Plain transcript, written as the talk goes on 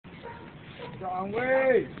John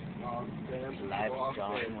Wayne. Life of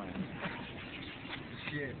John Wayne.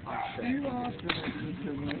 Shit.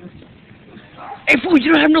 Hey, fool,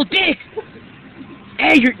 you don't have no dick!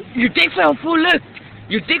 Hey, your dick fell, fool, look!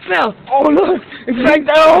 Your dick fell! Oh look, it's like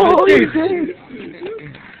that. Oh,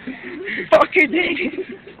 Fucking dick!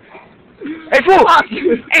 Hey, fool!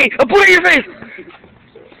 Hey, a bullet in your face!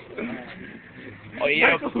 Oh,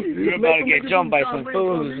 yeah, you're about to get jumped by some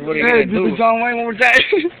fools. What are you gonna do? John Wayne one more time.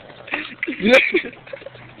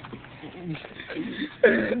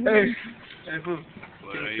 Hey, fool.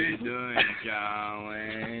 What are you doing, John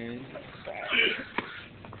Wayne?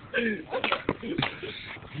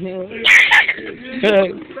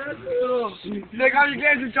 Look how you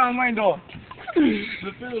get to John Wayne though.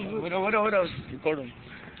 What else? Record him.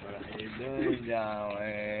 What are you doing, John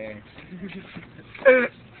Wayne?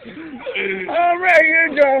 I'm right here,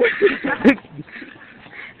 John Wayne.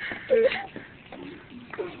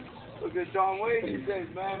 Look at John Wayne these days,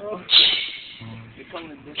 man.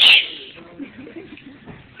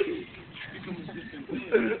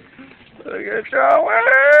 Look at John Wayne.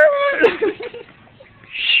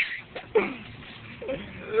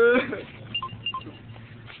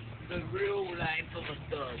 The real life of a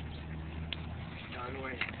thug. John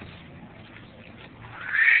Wayne.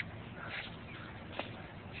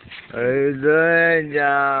 What are you doing,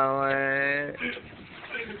 John Wayne?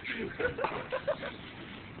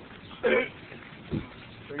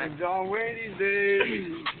 Look at John Wayne these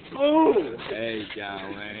days. Oh! Hey, John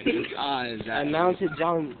Wayne. It's on, John. Announce it,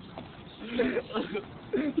 John.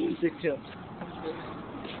 Sick chill.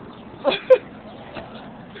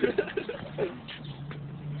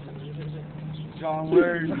 John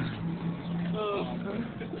Wayne.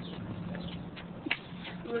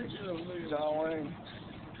 John Wayne.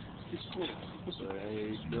 What are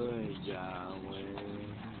you doing, John Wayne?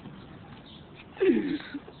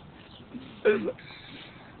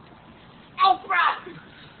 Oprah!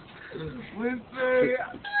 Whisper.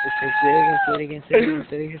 Say it again.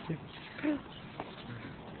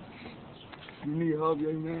 You need help,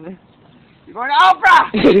 young man. You're going to Oprah!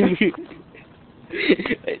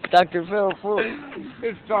 It's Dr. Phil, fool.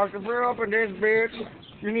 It's Dr. Phil up in this bitch.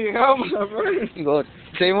 You need help, my friend. Go,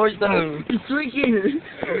 say more stuff. He's tweaking.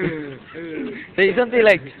 Say something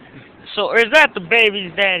like, so is that the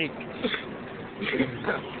baby's daddy?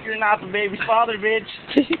 You're not the baby's father, bitch.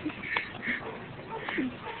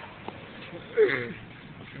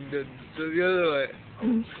 the other way.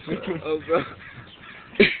 Oh, bro.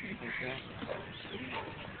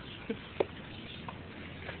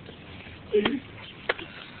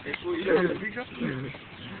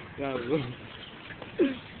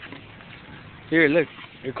 Here, look.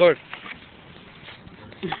 Record.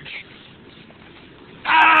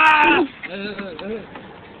 Ah!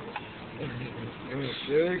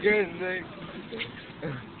 You're good, Nick.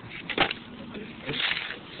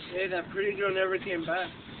 Hey, that pretty girl never came back.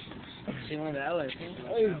 She went to LA.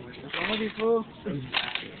 Hey, somebody fool.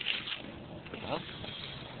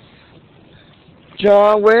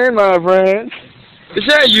 John Wayne, my friend. Is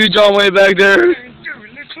that you, John Wayne, back there?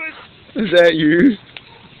 Is that you?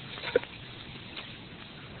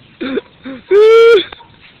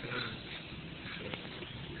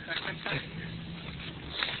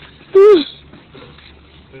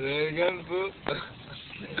 There you go, fool.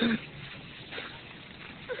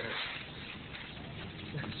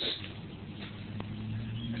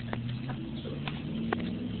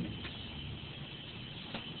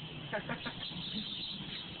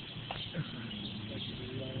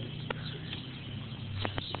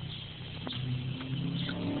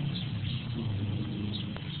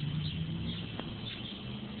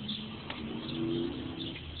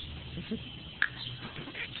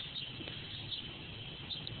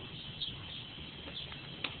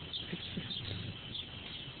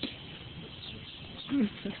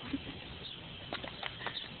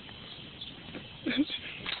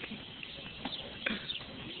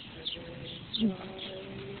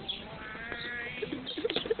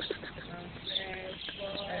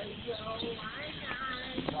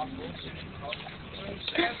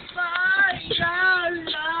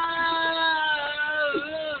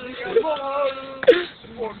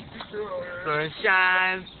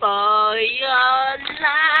 Sunshine for your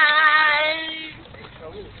life.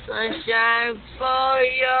 Sunshine for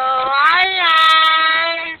your life.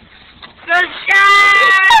 Sunshine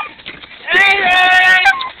for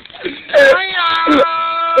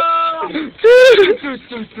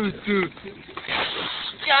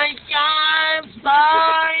Sunshine for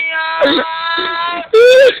your life.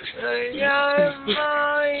 Sunshine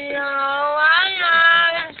for your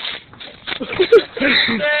life.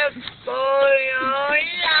 For your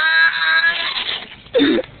life.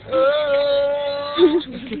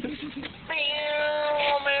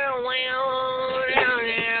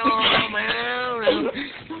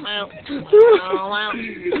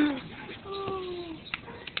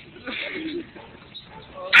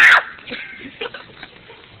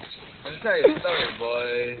 I'll tell you a story,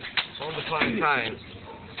 boy. Once upon a time.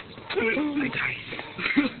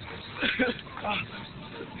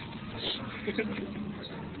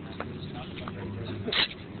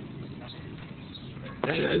 I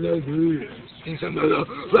died.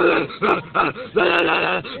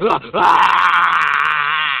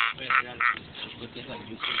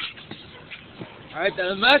 Alright,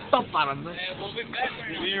 then let's stop para me. We'll be back.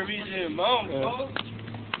 We're reaching mom, bro.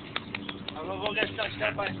 I'm gonna go get stuck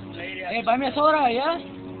there by some lady. Hey, buy me a soda, yeah?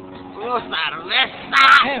 Cerveza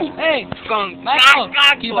Hey, con Michael,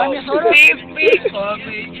 caca, can you buy me a soda? pipi, con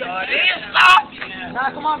mi chorizo.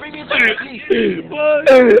 Nah, come on, bring me a soda, please.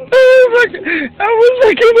 I was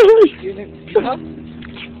like, Huh?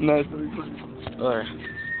 no, it's really funny. Alright.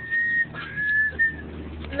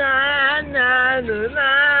 Na na na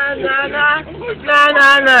na na na Na na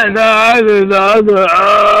na na na na na.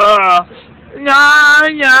 Na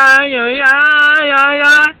ya ya ya ya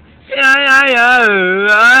ya ya ya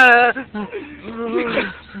ya.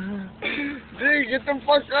 Dude, get the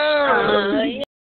fuck up.